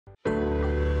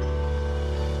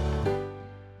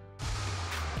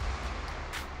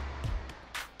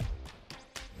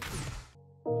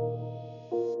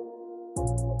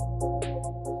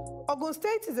Ogun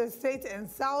State is a state in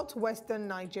southwestern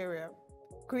Nigeria.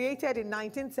 Created in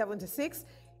 1976,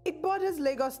 it borders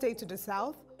Lagos State to the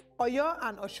south, Oyo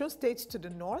and Osun states to the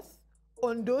north,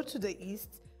 Ondo to the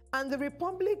east, and the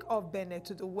Republic of Benin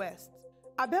to the west.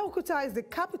 Abeokuta is the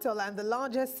capital and the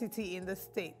largest city in the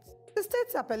state. The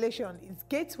state's appellation is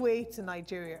Gateway to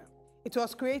Nigeria. It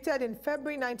was created in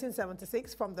February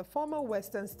 1976 from the former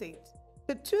western state.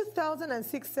 The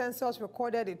 2006 census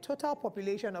recorded a total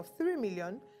population of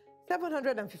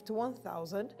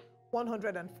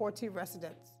 3,751,140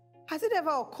 residents. Has it ever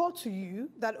occurred to you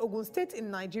that Ogun State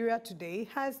in Nigeria today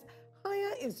has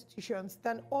higher institutions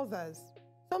than others?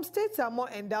 Some states are more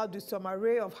endowed with some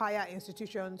array of higher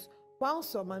institutions, while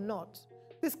some are not.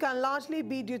 This can largely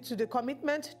be due to the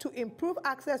commitment to improve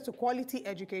access to quality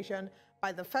education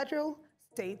by the federal,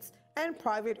 states, and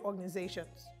private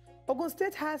organizations. Ogun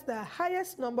State has the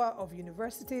highest number of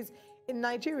universities in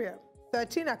Nigeria.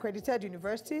 13 accredited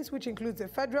universities, which includes a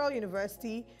federal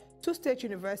university, 2 state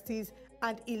universities,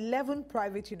 and 11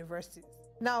 private universities.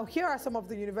 Now, here are some of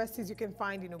the universities you can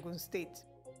find in Ogun State.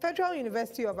 Federal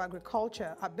University of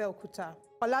Agriculture, Abeokuta.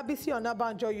 Olabisi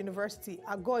Onabanjo University,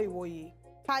 Ago-Iwoye.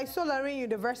 Taisolarin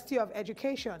University of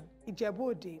Education,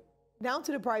 Ijebu-Ode. Down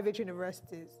to the private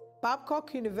universities.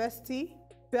 Babcock University,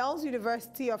 Bells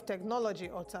University of Technology,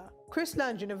 Ota.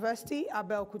 Chrisland University,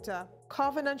 Abeokuta.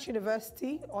 Covenant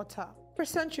University, Ota.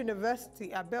 Crescent University,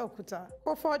 Abeokuta.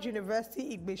 Crawford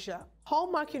University, Igbesha.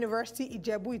 Hallmark University,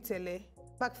 Ijebu-Itele.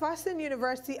 McPherson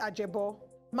University, Ajebo.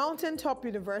 Mountaintop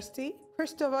University,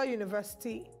 Christopher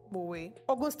University, Mowe.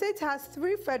 Ogun State has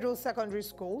 3 federal secondary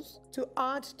schools to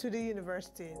add to the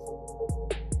universities.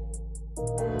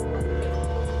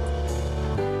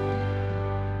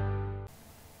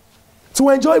 To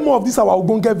enjoy more of these our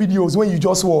Ogbonge videos when you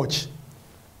just watch,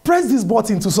 press this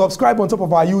button to subscribe on top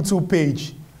of our YouTube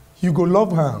page. You go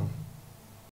love am.